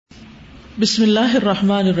بسم اللہ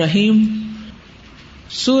الرحمن الرحیم۔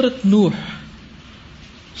 سورۃ نوح۔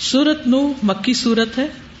 سورۃ نوح مکی سورت ہے،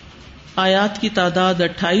 آیات کی تعداد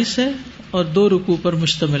 28 ہے اور 2 رکوع پر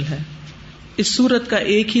مشتمل ہے۔ اس سورت کا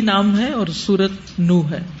ایک ہی نام ہے اور سورۃ نوح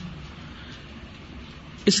ہے۔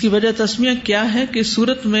 اس کی وجہ تسمیہ کیا ہے کہ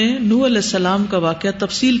سورت میں نوح علیہ السلام کا واقعہ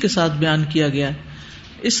تفصیل کے ساتھ بیان کیا گیا ہے،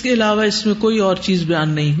 اس کے علاوہ اس میں کوئی اور چیز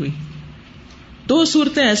بیان نہیں ہوئی۔ 2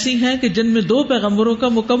 صورتیں ایسی ہیں کہ جن میں 2 پیغمبروں کا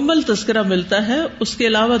مکمل تذکرہ ملتا ہے، اس کے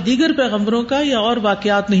علاوہ دیگر پیغمبروں کا یا اور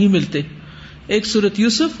واقعات نہیں ملتے، ایک سورت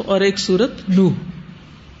یوسف اور ایک سورت نوح۔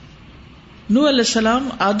 نوح علیہ السلام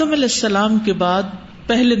آدم علیہ السلام کے بعد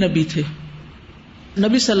پہلے نبی تھے۔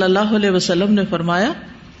 نبی صلی اللہ علیہ وسلم نے فرمایا،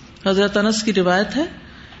 حضرت انس کی روایت ہے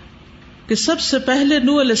کہ سب سے پہلے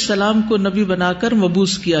نوح علیہ السلام کو نبی بنا کر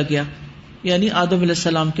مبعوث کیا گیا، یعنی آدم علیہ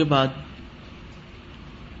السلام کے بعد۔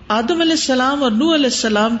 آدم علیہ السلام اور نوح علیہ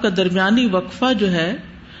السلام کا درمیانی وقفہ جو ہے،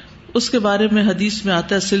 اس کے بارے میں حدیث میں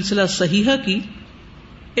آتا ہے سلسلہ صحیحہ کی۔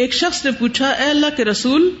 ایک شخص نے پوچھا، اے اللہ کے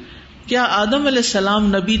رسول، کیا آدم علیہ السلام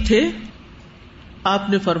نبی تھے؟ آپ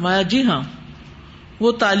نے فرمایا، جی ہاں،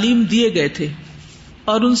 وہ تعلیم دیے گئے تھے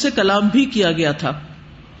اور ان سے کلام بھی کیا گیا تھا۔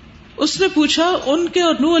 اس نے پوچھا، ان کے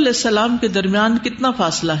اور نوح علیہ السلام کے درمیان کتنا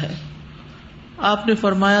فاصلہ ہے؟ آپ نے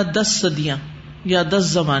فرمایا 10 صدیاں یا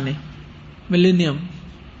 10 زمانے، ملینیم۔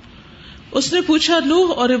 اس نے پوچھا،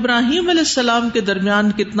 نوح اور ابراہیم علیہ السلام کے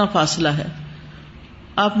درمیان کتنا فاصلہ ہے؟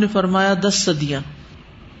 آپ نے فرمایا 10 صدیاں۔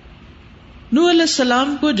 نوح علیہ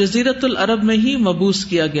السلام کو جزیرۃ العرب میں ہی مبعوث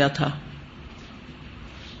کیا گیا تھا۔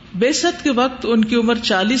 بعثت کے وقت ان کی عمر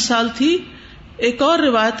 40 سال تھی۔ ایک اور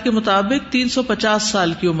روایت کے مطابق 350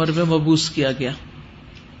 سال کی عمر میں مبعوث کیا گیا،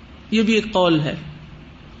 یہ بھی ایک قول ہے۔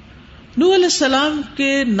 نوح علیہ السلام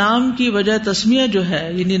کے نام کی وجہ تسمیہ جو ہے،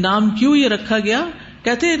 یعنی نام کیوں یہ رکھا گیا،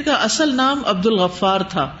 کہتے ہیں ان کا اصل نام عبد الغفار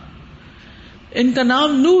تھا۔ ان کا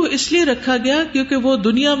نام نوح اس لیے رکھا گیا کیونکہ وہ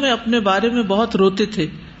دنیا میں اپنے بارے میں بہت روتے تھے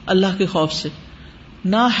اللہ کے خوف سے۔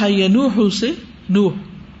 ناح ینوح سے نوح،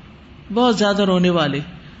 بہت زیادہ رونے والے،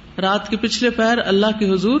 رات کے پچھلے پہر اللہ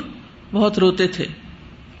کے حضور بہت روتے تھے۔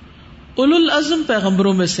 اولو العزم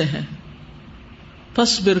پیغمبروں میں سے ہیں۔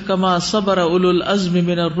 فاصبر کما صبر اولو العزم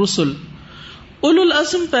من الرسل۔ اولو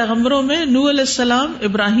العزم پیغمبروں میں نوح علیہ السلام،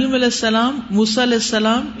 ابراہیم علیہ السلام، موسیٰ علیہ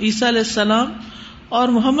السلام، عیسیٰ علیہ السلام اور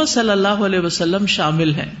محمد صلی اللہ علیہ وسلم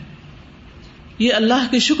شامل ہیں۔ یہ اللہ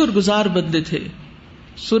کے شکر گزار بندے تھے۔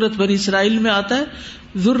 سورۃ بنی اسرائیل میں آتا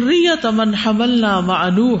ہے، ذریۃ من حملنا مع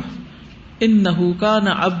نوح انہ کان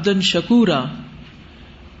عبدا شکورا۔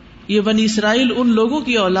 یہ بنی اسرائیل ان لوگوں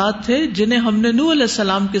کی اولاد تھے جنہیں ہم نے نوح علیہ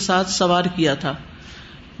السلام کے ساتھ سوار کیا تھا۔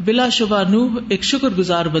 بلا شبہ نوح ایک شکر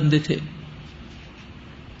گزار بندے تھے۔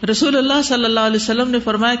 رسول اللہ صلی اللہ علیہ وسلم نے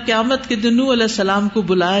فرمایا، قیامت کے دن نوح علیہ السلام کو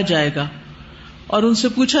بلایا جائے گا اور ان سے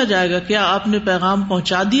پوچھا جائے گا، کیا آپ نے پیغام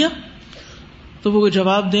پہنچا دیا؟ تو وہ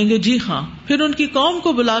جواب دیں گے، جی ہاں۔ پھر ان کی قوم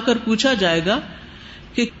کو بلا کر پوچھا جائے گا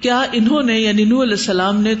کہ کیا انہوں نے یعنی نوح علیہ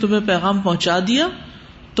السلام نے تمہیں پیغام پہنچا دیا؟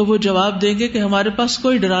 تو وہ جواب دیں گے کہ ہمارے پاس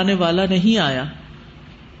کوئی ڈرانے والا نہیں آیا۔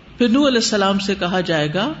 پھر نوح علیہ السلام سے کہا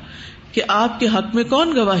جائے گا کہ آپ کے حق میں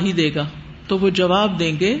کون گواہی دے گا؟ تو وہ جواب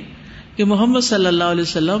دیں گے کہ محمد صلی اللہ علیہ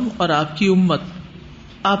وسلم اور آپ کی امت۔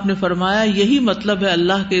 آپ نے فرمایا، یہی مطلب ہے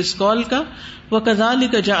اللہ کے اس قول کا،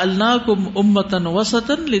 وَكَذَلِكَ جَعَلْنَاكُمْ أُمَّةً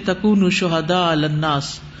وَسَطًا لِتَكُونُوا شُهَدَاءَ عَلَى النَّاسِ،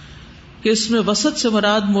 کہ اس میں وسط سے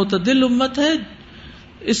مراد معتدل امت ہے۔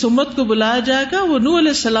 اس امت کو بلایا جائے گا، وہ نوح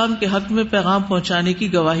علیہ السلام کے حق میں پیغام پہنچانے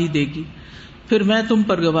کی گواہی دے گی، پھر میں تم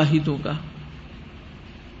پر گواہی دوں گا۔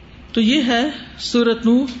 تو یہ ہے سورۃ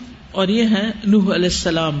نوح اور یہ ہے نوح علیہ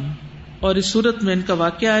السلام، اور اس سورت میں ان کا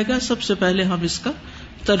واقعہ آئے گا۔ سب سے پہلے ہم اس کا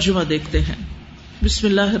ترجمہ دیکھتے ہیں۔ بسم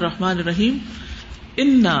اللہ الرحمن الرحیم۔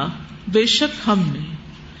 انا، بے شک ہم نے،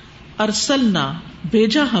 ارسلنا،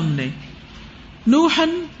 بھیجا ہم نے،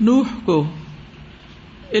 نوحن، نوح کو،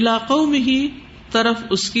 الی قومہ، طرف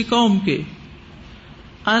اس کی قوم کے،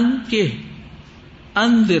 ان کے،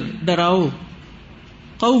 انذر، ڈراؤ،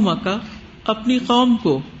 قومک، اپنی قوم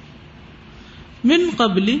کو، من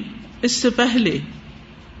قبل، اس سے پہلے،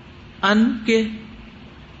 ان کے،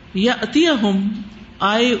 یاتیہم،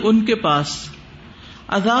 آئے ان کے پاس،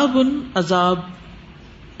 عذاب، عذاب،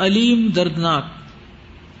 علیم، دردناک۔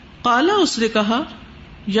 قالا، اس نے کہا،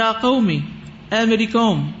 یا قومی، اے میری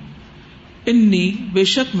قوم، انی، بے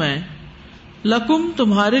شک میں، لکم،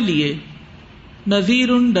 تمہارے لیے، نذیر،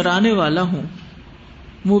 ڈرانے والا ہوں،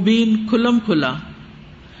 مبین، کھلم کھلا،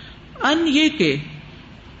 ان یہ کہ،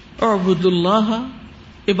 اعبدوا اللہ،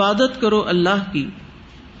 عبادت کرو اللہ کی،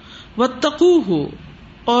 واتقوہ،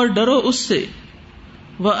 اور ڈرو اس سے،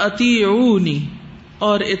 وَأَطِیعُونِ،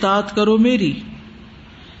 اور اطاعت کرو میری،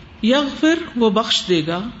 یغفر، وہ بخش دے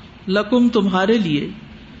گا، لکم، تمہارے لیے،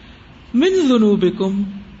 من ذنوبکم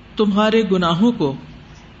تمہارے گناہوں کو،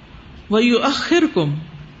 ویؤخرکم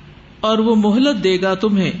اور وہ مہلت دے گا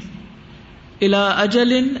تمہیں، الی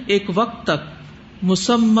اجل ایک وقت تک،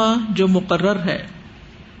 مسمی جو مقرر ہے،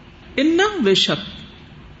 ان بے شک،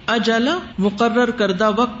 اجل مقرر کردہ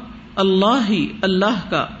وقت، اللہ ہی اللہ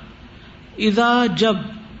کا، اذا جب،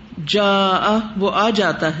 جاء وہ آ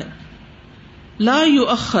جاتا ہے، لا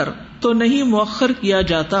یؤخر تو نہیں مؤخر کیا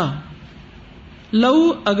جاتا، لو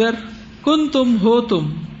اگر، کن تم ہو تم،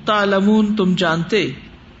 تعلمون تم جانتے،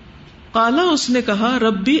 قالا اس نے کہا،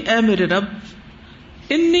 ربی اے میرے رب،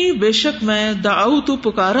 انی بے شک میں، دعوت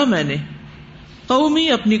پکارا میں نے، قومی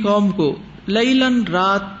اپنی قوم کو، لیلاً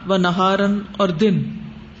رات، و نہاراً اور دن،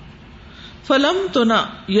 فلم تو نہ،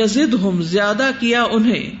 یزدہم زیادہ کیا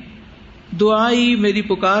انہیں، دعائی میری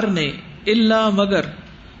پکار نے، الا مگر،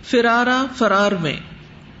 فرارا فرار میں،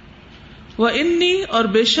 وانی اور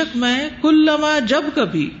بے شک میں، کلما جب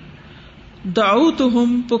کبھی،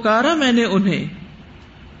 دعوتہم پکارا میں نے انہیں،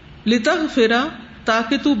 لتغفرا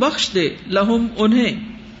تاکہ تو بخش دے، لہم انہیں،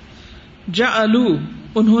 جعلو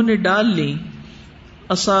انہوں نے ڈال لی،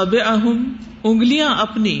 اصابعہم انگلیاں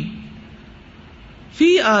اپنی، فی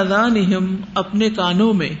آذانہم اپنے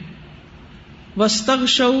کانوں میں،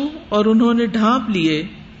 واستغشوا اور انہوں نے ڈھانپ لیے،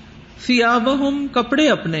 ثیابہم کپڑے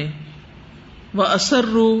اپنے،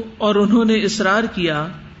 واسروا اور انہوں نے اصرار کیا،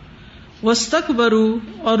 واستکبروا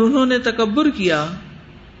اور انہوں نے تکبر کیا،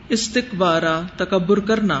 استکبارا تکبر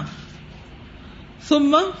کرنا،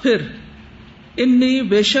 ثم پھر، انی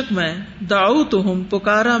بے شک میں، دعوتہم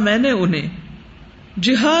پکارا میں نے انہیں،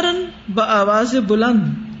 جہارن بآواز بلند،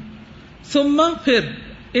 ثم پھر،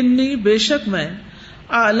 انی بے شک میں،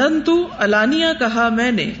 اعلنت علانیہ کہا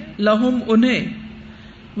میں نے، لہم انہیں،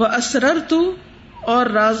 واسررت اور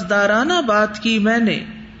رازدارانہ بات کی میں نے،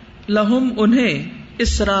 لہم انہیں،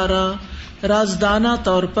 اسرارا رازدانہ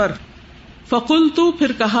طور پر، فقلت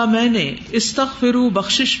پھر کہا میں نے، استغفروا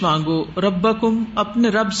بخشش مانگو، ربکم اپنے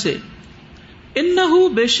رب سے، انہ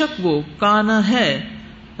بے شک وہ، کانا ہے،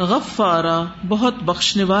 غفارا بہت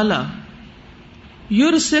بخشنے والا،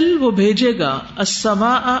 یرسل وہ بھیجے گا،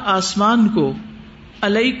 السماء آسمان کو،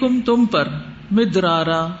 علیکم تم پر،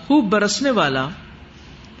 مدرارا خوب برسنے والا،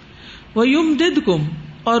 ویمددکم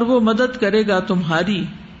اور وہ مدد کرے گا تمہاری،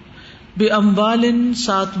 باموال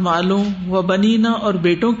ساتھ مالوں، وبنینا اور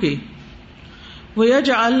بیٹوں کے،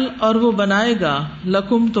 ویجعل اور وہ بنائے گا،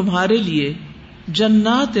 لکم تمہارے لیے،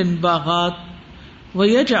 جنات باغات،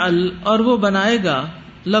 ویجعل اور وہ بنائے گا،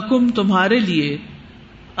 لکم تمہارے لیے،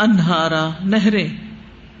 انہارا نہریں،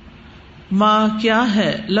 ما کیا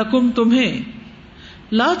ہے، لکم تمہیں،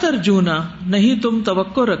 لا ترجونا نہیں تم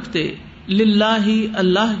توقع رکھتے، للہ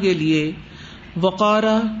اللہ کے لیے،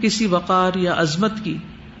 وقارا کسی وقار یا عظمت کی،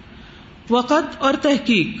 وقد اور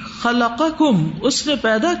تحقیق، خلقکم اس نے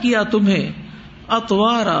پیدا کیا تمہیں،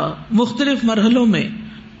 اطوارا مختلف مرحلوں میں،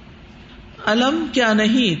 علم کیا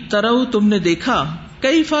نہیں، ترو تم نے دیکھا،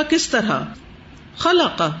 کیفا کس طرح،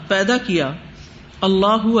 خلق پیدا کیا،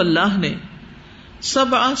 اللہ اللہ نے،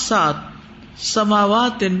 سبع سات،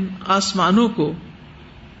 سماوات آسمانوں کو،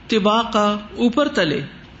 طباقا اوپر تلے،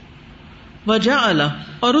 وجعل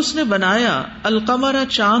اور اس نے بنایا، القمر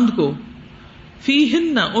چاند کو،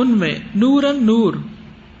 فیہن ان میں، نورن نور،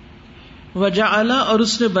 وجعل اور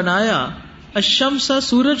اس نے بنایا، الشمس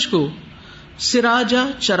سورج کو، سراجا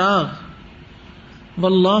چراغ،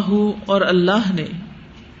 واللہ اور اللہ نے،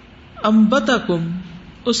 انبتکم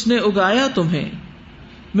اس نے اگایا تمہیں،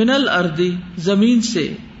 من الارض زمین سے،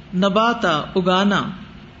 نباتا اگانا،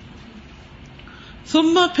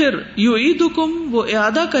 ثم پھر، یعیدکم وہ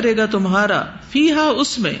اعادہ کرے گا تمہارا، فیہا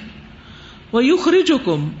اس میں،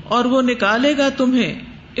 ویخرجکم اور وہ نکالے گا تمہیں،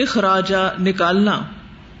 اخراجا نکالنا،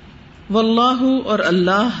 واللہ اور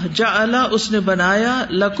اللہ، جعل اس نے بنایا،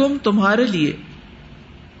 لکم تمہارے لیے،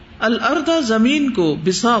 الارض زمین کو،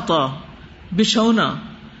 بساطا بچھونا،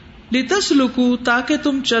 لتسلکوا تاکہ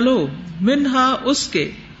تم چلو، منہا اس کے،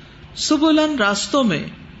 سبلن راستوں میں،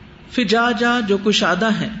 فجاجا جو کشادہ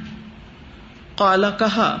ہیں، قال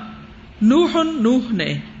کہا، نوح نوح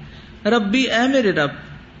نے، ربی اے میرے رب،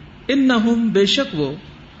 انہم بے شک وہ،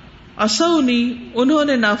 عصونی انہوں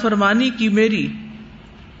نے نافرمانی کی میری،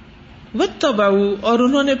 واتبعوا اور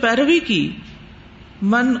انہوں نے پیروی کی،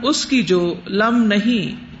 من اس کی جو، لم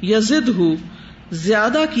نہیں، یزدہ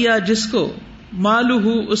زیادہ کیا جس کو،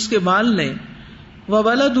 مالہ اس کے مال نے،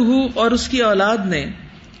 وولدہ اور اس کی اولاد نے،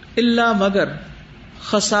 الا مگر،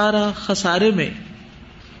 خسارہ خسارے میں،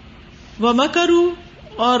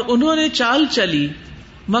 ومکروا اور انہوں نے چال چلی،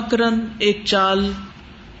 مکرن ایک چال،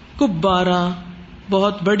 کبارا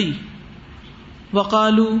بہت بڑی،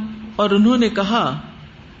 وقالو اور انہوں نے کہا،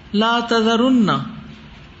 لا تذرن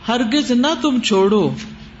ہرگز نہ تم چھوڑو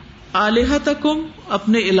آلہتکم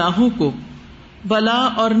اپنے الہوں کو، بلا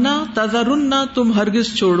اور نہ تذرن نہ تم ہرگز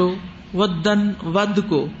چھوڑو ودن ود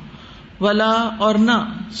کو، ولا اور نہ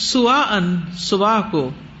سواعن سوا کو،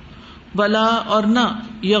 ولا اور نہ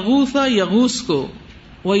یغوث یغوث کو،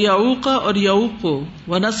 ویعوق اور یعوق کو،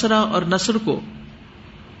 ونصر اور نصر کو،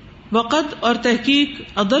 وقد اور تحقیق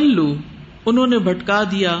اضلوا انہوں نے بھٹکا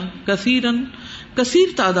دیا کثیرن کثیر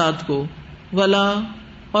تعداد کو، ولا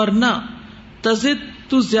اور نہ تزد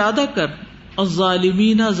تو زیادہ کر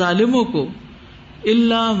الظالمین ظالموں کو،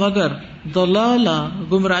 الا مگر ضلالا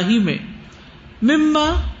گمراہی میں، مما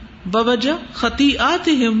بوجہ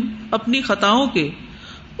خطیئاتہم اپنی خطاؤں کے،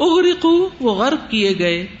 اغرقوا وہ غرق کیے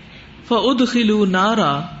گئے، فادخلوا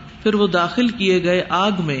نارا پھر وہ داخل کیے گئے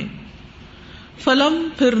آگ میں، فلم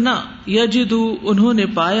پھر نہ یجدوا انہوں نے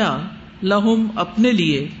پایا، لہم اپنے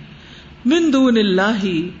لیے، من دون اللہ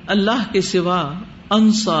اللہ کے سوا،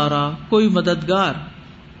 انصارا کوئی مددگار۔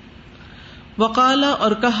 وقالا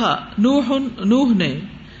اور کہا نوح نے،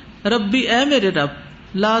 ربی اے میرے رب،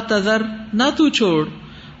 لا تذر نہ تو چھوڑ،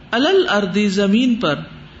 علی الارض زمین پر،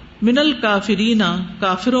 من الکافرین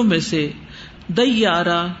کافروں میں سے،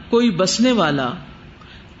 دیارا کوئی بسنے والا،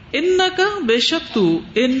 انکا بے شک تو،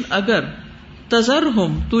 ان اگر،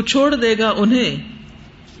 تذرہم تو چھوڑ دے گا انہیں،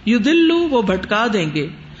 یدلو وہ بھٹکا دیں گے،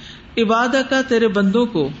 عبادکا تیرے بندوں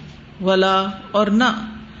کو، ولا اور نہ،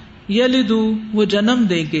 یلدو وہ جنم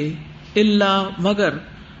دیں گے، الا مگر،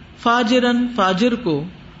 فاجرن فاجر کو،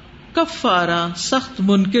 کفارا سخت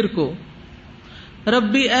منکر کو۔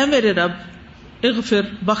 ربی اے میرے رب، اغفر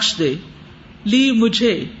بخش دے، لی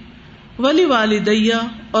مجھے، ولی والدیہ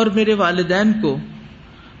اور میرے والدین کو،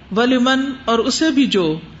 ولمن اور اسے بھی جو،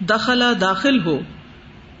 دخلا داخل ہو،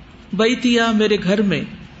 بیتیا میرے گھر میں،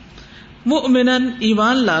 مؤمنن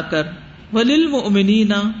ایمان لا کر،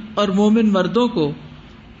 وللمؤمنین اور مومن مردوں کو،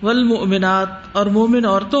 والمؤمنات اور مومن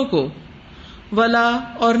عورتوں کو، ولا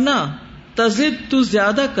اور نہ تزد تو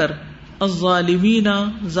زیادہ کر الظالمین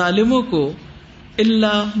ظالموں کو،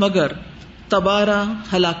 الا مگر تبارا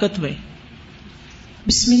ہلاکت میں۔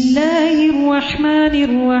 بسم اللہ الرحمن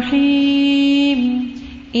الرحیم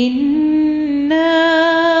انا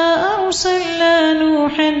ارسلنا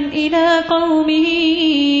نوحا الى قومه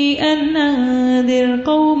ان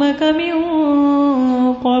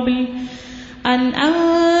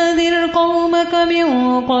انذر قومك من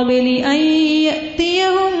قبل ان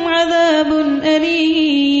يأتيهم عذاب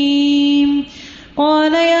أليم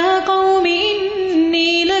قال يا قوم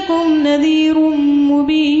إني لكم نذير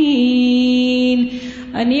مبين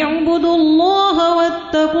أن اعبدوا الله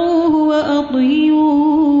واتقوه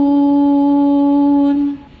وأطيعون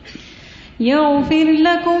يغفر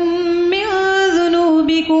لكم من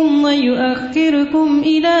ذنوبكم ويؤخركم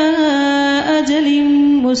إلى أجل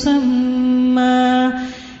مسمى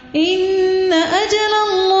إن أجل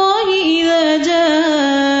الله إذا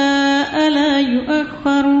جاء لا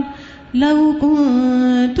يؤخر لو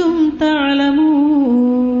كنتم تعلمون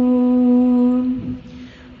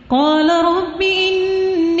قال رب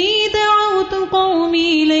إني دعوت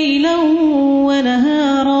قومي ليلا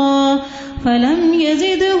ونهارا فلم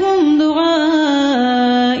يزدهم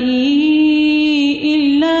دعائي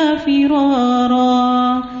إلا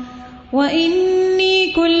فرارا وإني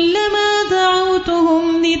كلما دعوتهم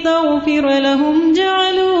لتغفر لهم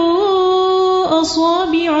جعلوا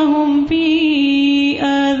أصابعهم في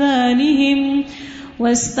آذانهم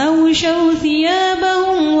واستغشوا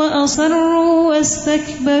ثيابهم وأصروا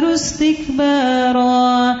واستكبروا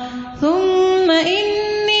استكبارا ثم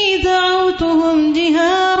إني دعوتهم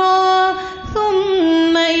جهارا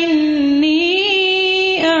ثم إني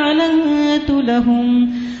أعلنت لهم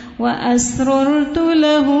وأسررت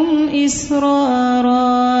لهم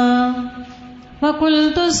إسرارا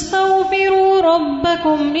فقلت استغفروا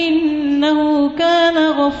ربكم إنه كان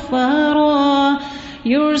غفارا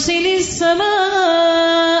يرسل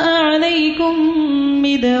السماء عليكم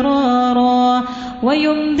مدرارا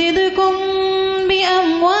ويمددكم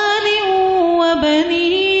بأموال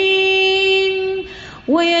وبنين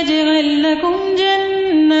ويجعل لكم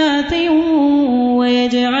جنات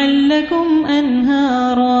ويجعل لكم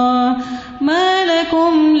أنهارا ما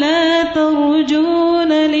لكم لا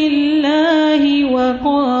ترجون لله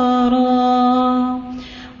وقارا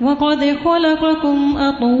وقد خلقكم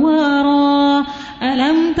أطوارا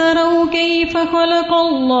ألم تروا كيف خلق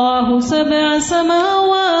الله 7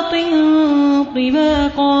 سماوات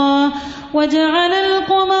طباقا وجعل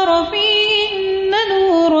القمر فيهن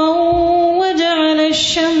نورا وجعل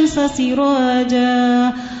الشمس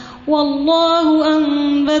سراجا والله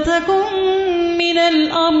أنبتكم من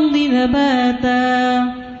الأرض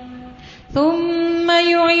نباتا ثم ثم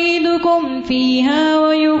يعيدكم فيها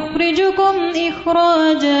ويخرجكم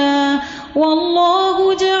إخراجا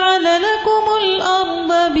والله جعل لكم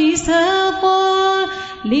الأرض بساطا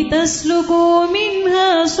لتسلكوا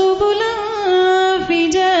منها سبلا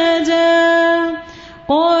فجاجا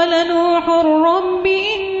قال نوح رب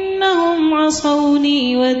إنهم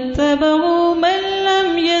عصوني واتبعوا من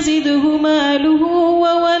لم يزده ماله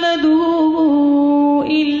وولده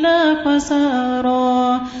إلا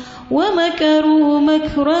خسارا ومكروا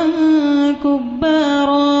مكرا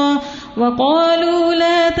كبارا وقالوا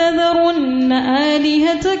لا تذرن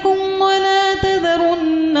آلهتكم ولا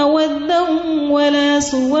تذرن ودا ولا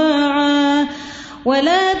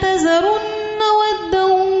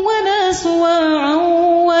سواعا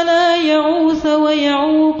ولا يعوث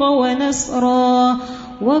ويعوق ونسرا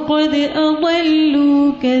وقد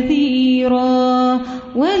أضلوا كثيرا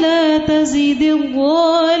ولا تزد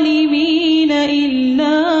الظالمين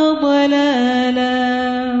إلا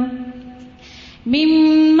ضلالا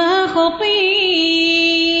مما خطيئاتهم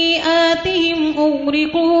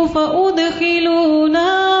أغرقوا فأدخلوا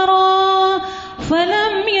نارا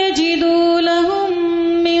فلم يجدوا لهم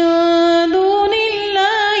من دون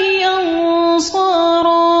الله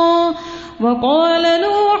أنصارا وقال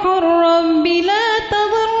نوح رب لا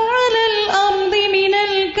تذر على الأرض من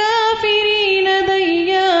الكافرين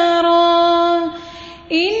ديارا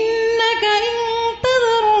إنك إن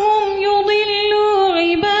تذرهم يضلوا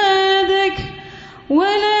عبادك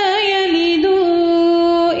ولا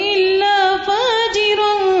يلدوا إلا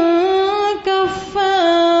فاجرا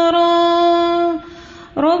كفارا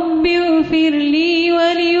رب اغفر لي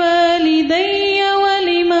ولوالدي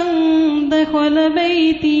ولمن دخل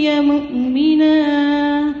بيتي مؤمنا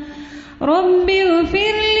رب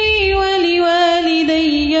اغفر لي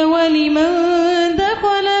ولوالدي ولمن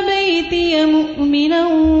دخل بيتي مؤمنا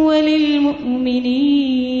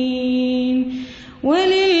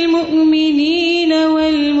وللمؤمنين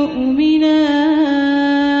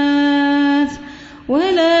والمؤمنات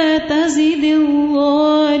ولا تزد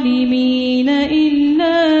الظالمين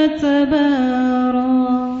إلا تبارا.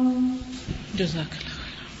 جزاک اللہ.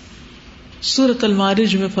 سورۃ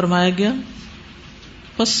المعارج میں فرمایا گیا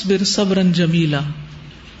فاصبر صبرا جمیلا،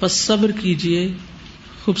 پس صبر کیجئے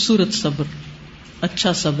خوبصورت صبر،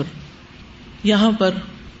 اچھا صبر. یہاں پر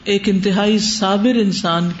ایک انتہائی صابر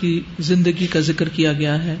انسان کی زندگی کا ذکر کیا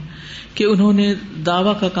گیا ہے کہ انہوں نے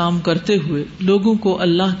دعویٰ کا کام کرتے ہوئے، لوگوں کو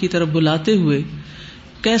اللہ کی طرف بلاتے ہوئے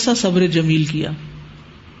کیسا صبر جمیل کیا،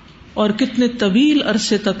 اور کتنے طویل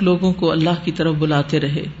عرصے تک لوگوں کو اللہ کی طرف بلاتے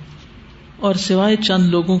رہے، اور سوائے چند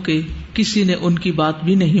لوگوں کے کسی نے ان کی بات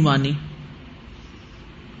بھی نہیں مانی.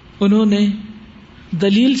 انہوں نے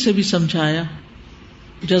دلیل سے بھی سمجھایا،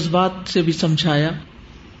 جذبات سے بھی سمجھایا،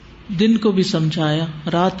 دن کو بھی سمجھایا،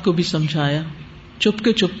 رات کو بھی سمجھایا،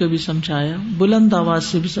 چپکے چپکے بھی سمجھایا، بلند آواز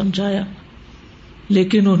سے بھی سمجھایا،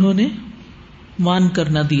 لیکن انہوں نے مان کر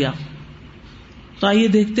نہ دیا. تو آئیے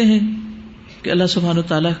دیکھتے ہیں کہ اللہ سبحانہ و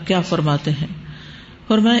تعالیٰ کیا فرماتے ہیں.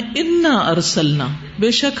 فرمایا انا ارسلنا،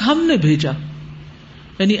 بے شک ہم نے بھیجا،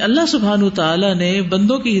 یعنی اللہ سبحانہ و تعالیٰ نے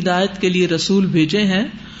بندوں کی ہدایت کے لیے رسول بھیجے ہیں،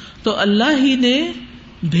 تو اللہ ہی نے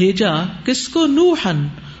بھیجا کس کو؟ نوح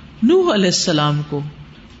علیہ السلام کو،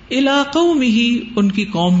 الی قومہ، ان کی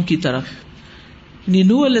قوم کی طرف. یعنی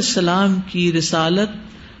نوح علیہ السلام کی رسالت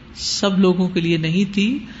سب لوگوں کے لیے نہیں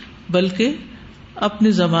تھی، بلکہ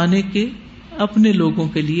اپنے زمانے کے اپنے لوگوں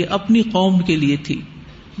کے لیے، اپنی قوم کے لیے تھی،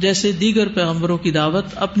 جیسے دیگر پیغمبروں کی دعوت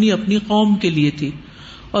اپنی اپنی قوم کے لیے تھی،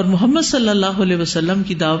 اور محمد صلی اللہ علیہ وسلم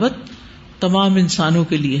کی دعوت تمام انسانوں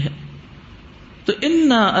کے لیے ہے. تو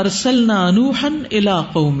انا ارسلنا نوحا الی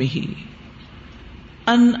قومہ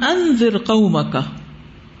ان انذر قومک،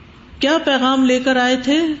 کیا پیغام لے کر آئے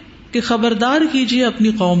تھے کہ خبردار کیجیے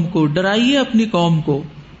اپنی قوم کو، ڈرائیے اپنی قوم کو.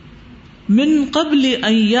 من قبل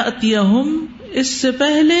ان یاتیہم، اس سے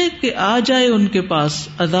پہلے کہ آ جائے ان کے پاس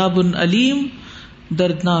عذاب علیم،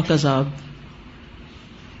 دردناک عذاب.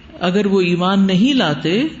 اگر وہ ایمان نہیں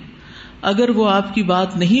لاتے، اگر وہ آپ کی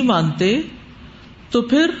بات نہیں مانتے، تو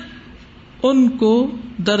پھر ان کو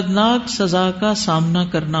دردناک سزا کا سامنا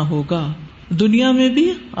کرنا ہوگا، دنیا میں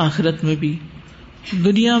بھی آخرت میں بھی.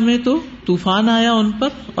 دنیا میں تو طوفان آیا ان پر،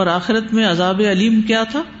 اور آخرت میں عذاب علیم کیا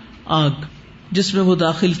تھا؟ آگ، جس میں وہ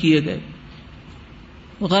داخل کیے گئے.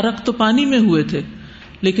 غرق تو پانی میں ہوئے تھے،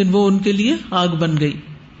 لیکن وہ ان کے لیے آگ بن گئی.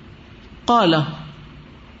 قال،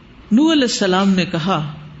 نوح علیہ السلام نے کہا،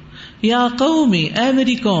 یا قومی، اے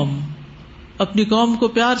میری قوم، اپنی قوم کو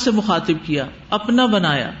پیار سے مخاطب کیا، اپنا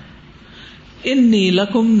بنایا. انی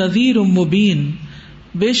لکم نذیر مبین،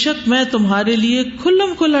 بے شک میں تمہارے لیے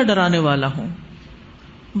کھلم کھلا ڈرانے والا ہوں،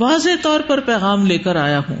 واضح طور پر پیغام لے کر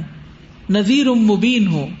آیا ہوں. نذیر مبین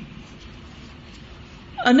ہوں.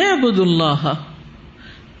 ان اعبدوا اللہ،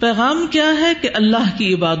 پیغام کیا ہے کہ اللہ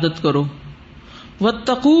کی عبادت کرو،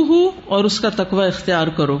 واتقوہ، اور اس کا تقوی اختیار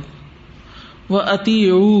کرو،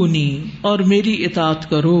 واطیعونی، اور میری اطاعت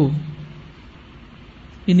کرو.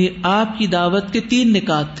 یعنی آپ کی دعوت کے 3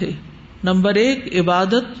 نکات تھے. نمبر 1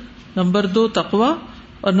 عبادت، نمبر 2 تقوی،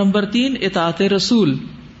 اور نمبر 3 اطاعت رسول.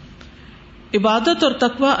 عبادت اور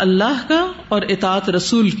تقوی اللہ کا اور اطاعت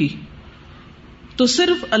رسول کی. تو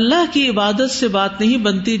صرف اللہ کی عبادت سے بات نہیں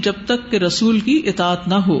بنتی جب تک کہ رسول کی اطاعت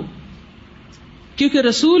نہ ہو، کیونکہ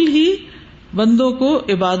رسول ہی بندوں کو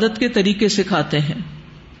عبادت کے طریقے سکھاتے ہیں.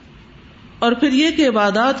 اور پھر یہ کہ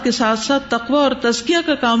عبادات کے ساتھ ساتھ تقوی اور تزکیہ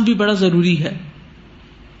کا کام بھی بڑا ضروری ہے،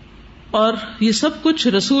 اور یہ سب کچھ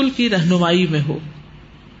رسول کی رہنمائی میں ہو.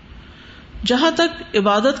 جہاں تک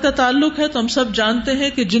عبادت کا تعلق ہے تو ہم سب جانتے ہیں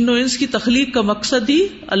کہ جن و انس کی تخلیق کا مقصد ہی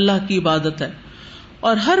اللہ کی عبادت ہے،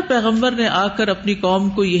 اور ہر پیغمبر نے آ کر اپنی قوم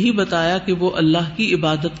کو یہی بتایا کہ وہ اللہ کی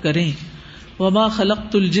عبادت کریں. وما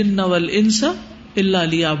خلقت الجن والانس الا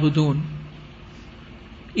لیعبدون.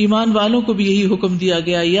 ایمان والوں کو بھی یہی حکم دیا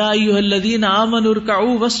گیا، یا ایھا الذین آمنوا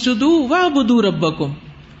ارکعوا واسجدوا واعبدوا ربکم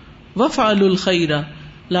وافعلوا الخیر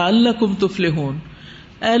لعلکم تفلحون.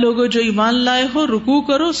 اے لوگو جو ایمان لائے ہو، رکوع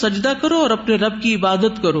کرو، سجدہ کرو، اور اپنے رب کی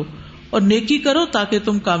عبادت کرو اور نیکی کرو تاکہ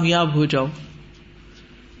تم کامیاب ہو جاؤ.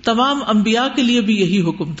 تمام انبیاء کے لیے بھی یہی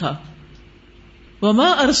حکم تھا. وما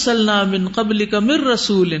ارسلنا من قبلک من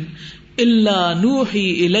رسول الا نوحی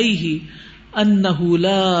الیہ انہ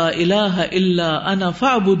لا الہ الا انا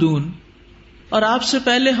فاعبدون. اور آپ سے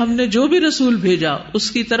پہلے ہم نے جو بھی رسول بھیجا اس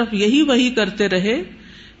کی طرف یہی وحی کرتے رہے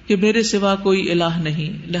کہ میرے سوا کوئی الہ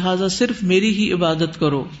نہیں، لہذا صرف میری ہی عبادت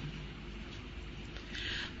کرو.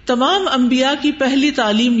 تمام انبیاء کی پہلی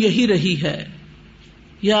تعلیم یہی رہی ہے،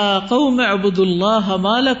 یا قوم اعبدوا اللہ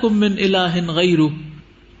ما لکم من الہ غیرہ.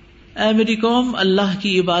 اے میری قوم، اللہ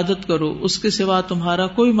کی عبادت کرو، اس کے سوا تمہارا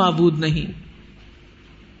کوئی معبود نہیں.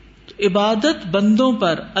 عبادت بندوں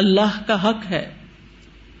پر اللہ کا حق ہے،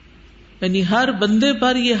 یعنی ہر بندے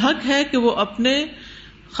پر یہ حق ہے کہ وہ اپنے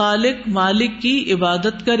خالق مالک کی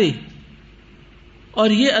عبادت کرے، اور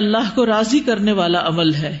یہ اللہ کو راضی کرنے والا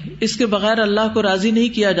عمل ہے. اس کے بغیر اللہ کو راضی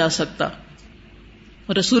نہیں کیا جا سکتا.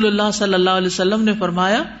 رسول اللہ صلی اللہ علیہ وسلم نے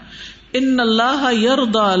فرمایا، ان اللہ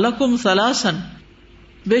یرضی لکم ثلاثا،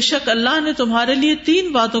 بے شک اللہ نے تمہارے لیے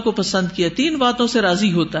 3 باتوں کو پسند کیا، 3 باتوں سے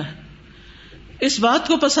راضی ہوتا ہے. اس بات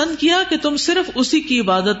کو پسند کیا کہ تم صرف اسی کی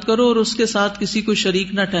عبادت کرو اور اس کے ساتھ کسی کو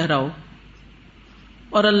شریک نہ ٹھہراؤ،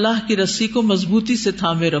 اور اللہ کی رسی کو مضبوطی سے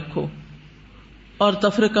تھامے رکھو، اور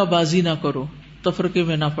تفرقہ بازی نہ کرو، تفرقے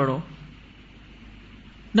میں نہ پڑو.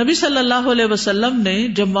 نبی صلی اللہ علیہ وسلم نے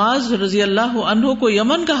جب معاذ رضی اللہ عنہ کو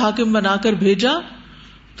یمن کا حاکم بنا کر بھیجا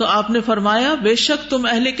تو آپ نے فرمایا، بے شک تم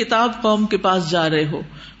اہل کتاب قوم کے پاس جا رہے ہو،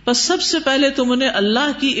 پس سب سے پہلے تم انہیں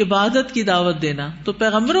اللہ کی عبادت کی دعوت دینا. تو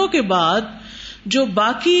پیغمبروں کے بعد جو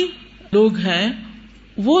باقی لوگ ہیں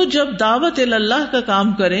وہ جب دعوت اللہ کا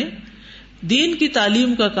کام کریں، دین کی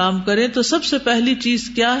تعلیم کا کام کریں، تو سب سے پہلی چیز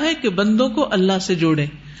کیا ہے کہ بندوں کو اللہ سے جوڑیں،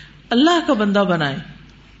 اللہ کا بندہ بنائیں.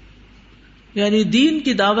 یعنی دین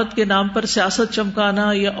کی دعوت کے نام پر سیاست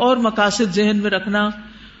چمکانا یا اور مقاصد ذہن میں رکھنا،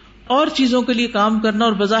 اور چیزوں کے لیے کام کرنا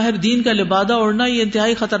اور بظاہر دین کا لبادہ اوڑھنا، یہ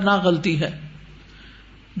انتہائی خطرناک غلطی ہے.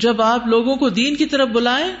 جب آپ لوگوں کو دین کی طرف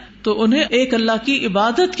بلائیں تو انہیں ایک اللہ کی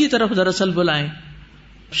عبادت کی طرف دراصل بلائیں،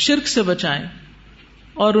 شرک سے بچائیں،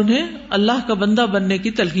 اور انہیں اللہ کا بندہ بننے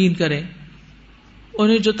کی تلقین کریں.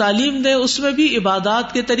 انہیں جو تعلیم دیں اس میں بھی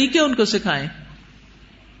عبادات کے طریقے ان کو سکھائیں.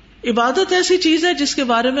 عبادت ایسی چیز ہے جس کے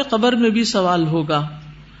بارے میں قبر میں بھی سوال ہوگا.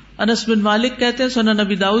 انس بن مالک کہتے ہیں، سنن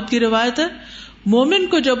نبی داؤد کی روایت ہے، مومن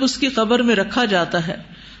کو جب اس کی قبر میں رکھا جاتا ہے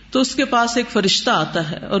تو اس کے پاس ایک فرشتہ آتا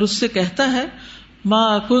ہے اور اس سے کہتا ہے، ما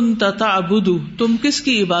کنت تعبد، تم کس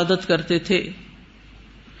کی عبادت کرتے تھے؟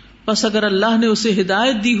 پس اگر اللہ نے اسے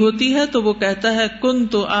ہدایت دی ہوتی ہے تو وہ کہتا ہے،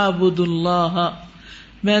 کنت اعبد اللہ،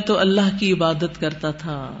 میں تو اللہ کی عبادت کرتا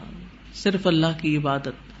تھا، صرف اللہ کی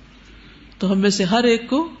عبادت. تو ہم میں سے ہر ایک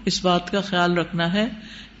کو اس بات کا خیال رکھنا ہے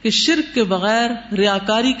کہ شرک کے بغیر،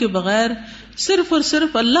 ریاکاری کے بغیر، صرف اور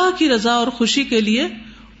صرف اللہ کی رضا اور خوشی کے لیے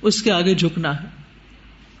اس کے آگے جھکنا ہے.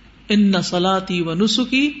 ان صلاتی و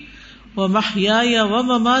نسکی و محیای و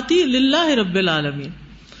مماتی للہ رب العالمین.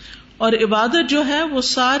 اور عبادت جو ہے وہ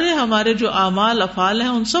سارے ہمارے جو اعمال افعال ہیں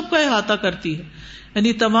ان سب کا احاطہ کرتی ہے،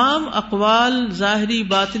 یعنی تمام اقوال ظاہری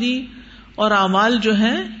باطنی اور اعمال جو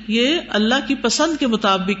ہیں یہ اللہ کی پسند کے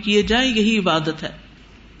مطابق کیے جائیں، یہی عبادت ہے،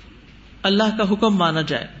 اللہ کا حکم مانا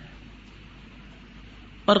جائے.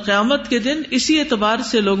 اور قیامت کے دن اسی اعتبار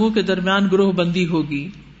سے لوگوں کے درمیان گروہ بندی ہوگی.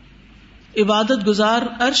 عبادت گزار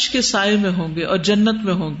عرش کے سائے میں ہوں گے اور جنت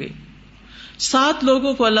میں ہوں گے. 7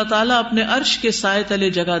 لوگوں کو اللہ تعالیٰ اپنے عرش کے سائے تلے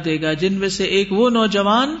جگہ دے گا، جن میں سے ایک وہ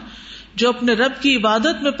نوجوان جو اپنے رب کی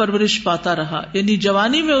عبادت میں پرورش پاتا رہا، یعنی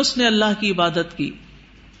جوانی میں اس نے اللہ کی عبادت کی.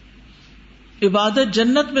 عبادت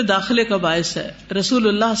جنت میں داخلے کا باعث ہے. رسول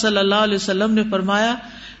اللہ صلی اللہ علیہ وسلم نے فرمایا،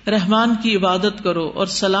 رحمان کی عبادت کرو اور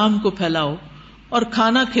سلام کو پھیلاؤ اور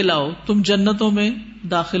کھانا کھلاؤ، تم جنتوں میں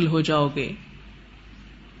داخل ہو جاؤ گے.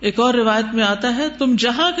 ایک اور روایت میں آتا ہے، تم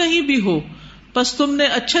جہاں کہیں بھی ہو پس تم نے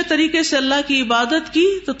اچھے طریقے سے اللہ کی عبادت کی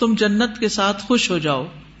تو تم جنت کے ساتھ خوش ہو جاؤ،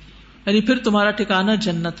 یعنی پھر تمہارا ٹھکانہ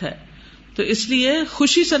جنت ہے. تو اس لیے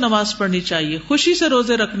خوشی سے نماز پڑھنی چاہیے، خوشی سے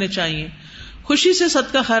روزے رکھنے چاہیے، خوشی سے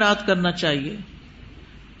صدقہ خیرات کرنا چاہیے.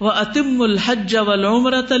 وَأَتِمُّ الْحَجَّ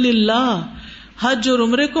وَالْعُمْرَةَ لِلَّهِ، حج اور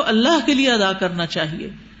عمرے کو اللہ کے لیے ادا کرنا چاہیے.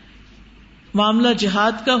 معاملہ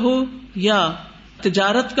جہاد کا ہو یا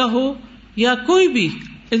تجارت کا ہو یا کوئی بھی،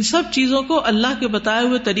 ان سب چیزوں کو اللہ کے بتائے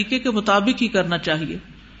ہوئے طریقے کے مطابق ہی کرنا چاہیے.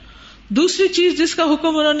 دوسری چیز جس کا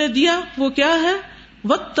حکم انہوں نے دیا وہ کیا ہے؟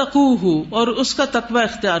 وَاتَّقُوهُ، اور اس کا تقوی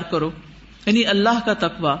اختیار کرو، یعنی اللہ کا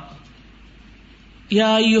تقوی.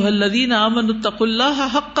 یا ایھا الذین آمنوا اتقوا اللہ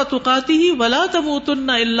حق تقاتہ ولا تموتن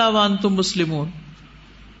الا وانتم مسلمون.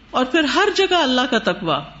 اور پھر ہر جگہ اللہ کا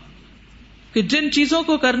تقوی، کہ جن چیزوں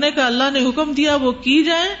کو کرنے کا اللہ نے حکم دیا وہ کی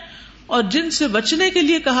جائیں اور جن سے بچنے کے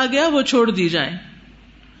لیے کہا گیا وہ چھوڑ دی جائیں.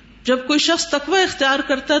 جب کوئی شخص تقوی اختیار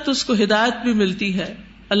کرتا ہے تو اس کو ہدایت بھی ملتی ہے،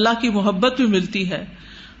 اللہ کی محبت بھی ملتی ہے،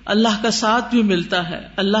 اللہ کا ساتھ بھی ملتا ہے،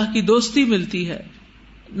 اللہ کی دوستی ملتی ہے،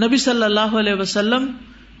 نبی صلی اللہ علیہ وسلم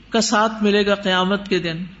کا ساتھ ملے گا قیامت کے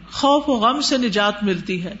دن، خوف و غم سے نجات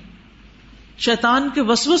ملتی ہے، شیطان کے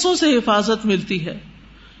وسوسوں سے حفاظت ملتی ہے،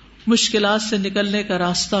 مشکلات سے نکلنے کا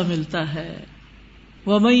راستہ ملتا ہے.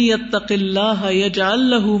 وَمَن يَتَّقِ اللَّهَ يَجْعَل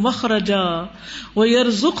لَّهُ مَخْرَجًا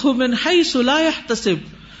وَيَرْزُقْهُ مِنْ حَيْثُ لَا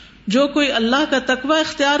يَحْتَسِبُ. جو کوئی اللہ کا تقوی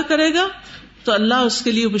اختیار کرے گا تو اللہ اس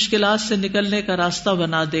کے لیے مشکلات سے نکلنے کا راستہ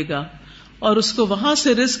بنا دے گا اور اس کو وہاں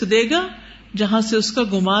سے رزق دے گا جہاں سے اس کا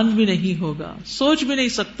گمان بھی نہیں ہوگا، سوچ بھی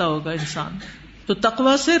نہیں سکتا ہوگا انسان. تو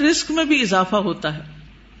تقوی سے رزق میں بھی اضافہ ہوتا ہے،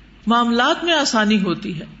 معاملات میں آسانی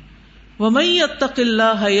ہوتی ہے. وَمَن يَتَّقِ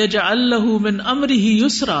اللَّهَ يَجْعَل لَّهُ مِنْ أَمْرِهِ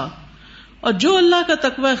يُسْرًا. اور جو اللہ کا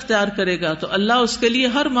تقوی اختیار کرے گا تو اللہ اس کے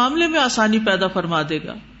لیے ہر معاملے میں آسانی پیدا فرما دے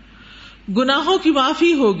گا. گناہوں کی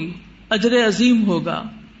معافی ہوگی، اجر عظیم ہوگا.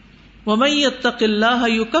 وَمَن يَتَّقِ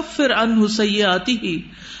اللَّهَ يُكَفِّرْ عَنْهُ سَيِّئَاتِهِ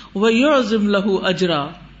وَيُعْظِمْ لَهُ أَجْرًا.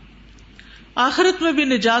 آخرت میں بھی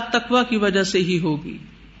نجات تقوی کی وجہ سے ہی ہوگی.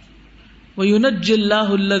 وَيُنَجِّ اللَّهُ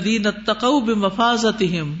الَّذِينَ اتَّقَوْا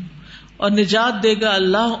بِمَفَازَتِهِمْ. اور نجات دے گا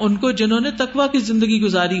اللہ ان کو جنہوں نے تقوی کی زندگی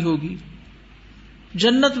گزاری ہوگی.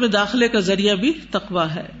 جنت میں داخلے کا ذریعہ بھی تقوی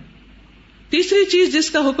ہے. تیسری چیز جس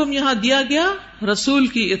کا حکم یہاں دیا گیا رسول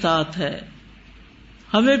کی اطاعت ہے.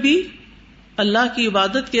 ہمیں بھی اللہ کی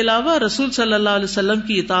عبادت کے علاوہ رسول صلی اللہ علیہ وسلم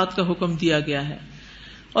کی اطاعت کا حکم دیا گیا ہے،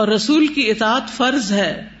 اور رسول کی اطاعت فرض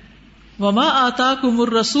ہے. وما آتاکم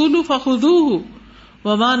الرسول فخذوہ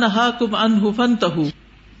وما نہاکم عنہ فانتہوا.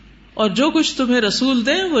 اور جو کچھ تمہیں رسول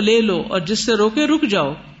دیں وہ لے لو اور جس سے روکے رک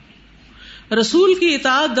جاؤ. رسول کی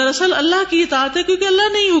اطاعت دراصل اللہ کی اطاعت ہے کیونکہ اللہ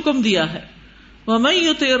نے ہی حکم دیا ہے. وَمَن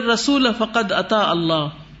يُطِعِ الرَّسُولَ فَقَدْ أَطَاعَ اللَّهَ.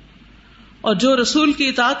 اور جو رسول کی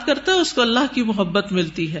اطاعت کرتا ہے اس کو اللہ کی محبت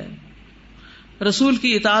ملتی ہے. رسول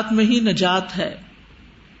کی اطاعت میں ہی نجات ہے.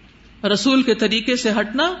 رسول کے طریقے سے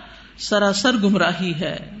ہٹنا سراسر گمراہی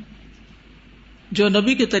ہے. جو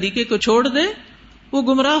نبی کے طریقے کو چھوڑ دے وہ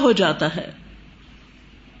گمراہ ہو جاتا ہے.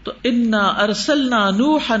 تو انا ارسلنا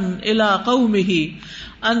نوحا الى قومه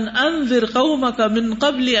ان انذر قومك من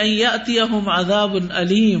قبل ان ياتيهم عذاب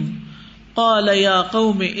اليم قال يا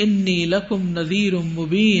قوم انی لکم نذیر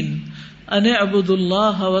مبین ان اعبدوا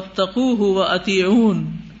اللہ واتقوہ واطیعون.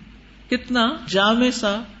 کتنا جامع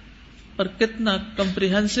سا اور کتنا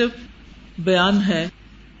کمپریہنسو بیان ہے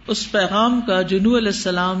اس پیغام کا جو نوح علیہ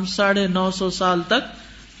السلام 950 سال تک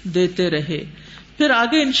دیتے رہے. پھر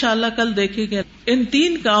آگے انشاءاللہ کل دیکھیں گے ان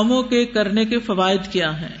 3 کاموں کے کرنے کے فوائد کیا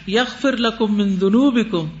ہیں. یغفر لکم من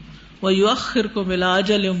ذنوبکم ویؤخرکم الی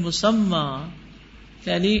اجل مسمی.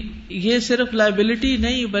 یعنی یہ صرف لائبلٹی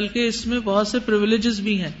نہیں بلکہ اس میں بہت سے پریویلیجز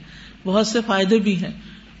بھی ہیں، بہت سے فائدے بھی ہیں.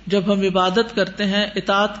 جب ہم عبادت کرتے ہیں،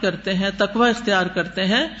 اطاعت کرتے ہیں، تقوی اختیار کرتے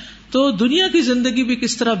ہیں تو دنیا کی زندگی بھی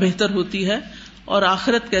کس طرح بہتر ہوتی ہے اور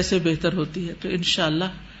آخرت کیسے بہتر ہوتی ہے. تو انشاءاللہ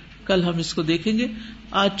کل ہم اس کو دیکھیں گے.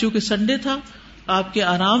 آج چونکہ سنڈے تھا، آپ کے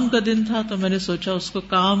آرام کا دن تھا، تو میں نے سوچا اس کو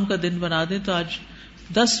کام کا دن بنا دیں، تو آج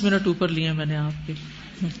 10 منٹ اوپر لیے میں نے آپ کے.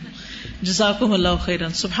 جزاکم اللہ خیرا.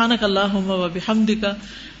 سبحانک اللہم و بحمدک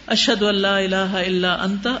اشہد ان لا الہ الا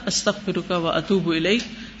انت استغفرک و اتوب الیک.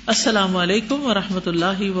 السلام علیکم و رحمۃ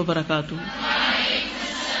اللہ وبرکاتہ.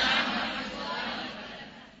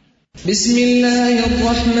 بسم اللہ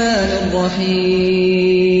الرحمن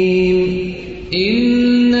الرحیم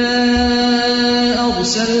انا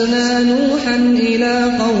ارسلنا نوحا الى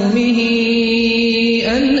قومه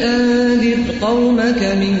ان انذر قومك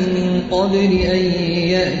من قبل ان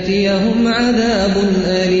يأتيهم عذاب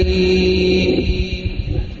أليم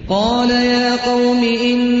قال يا قوم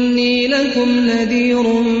إني لكم نذير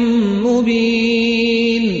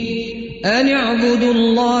مبين أن اعبدوا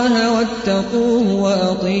الله واتقوه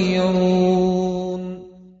وأطيعون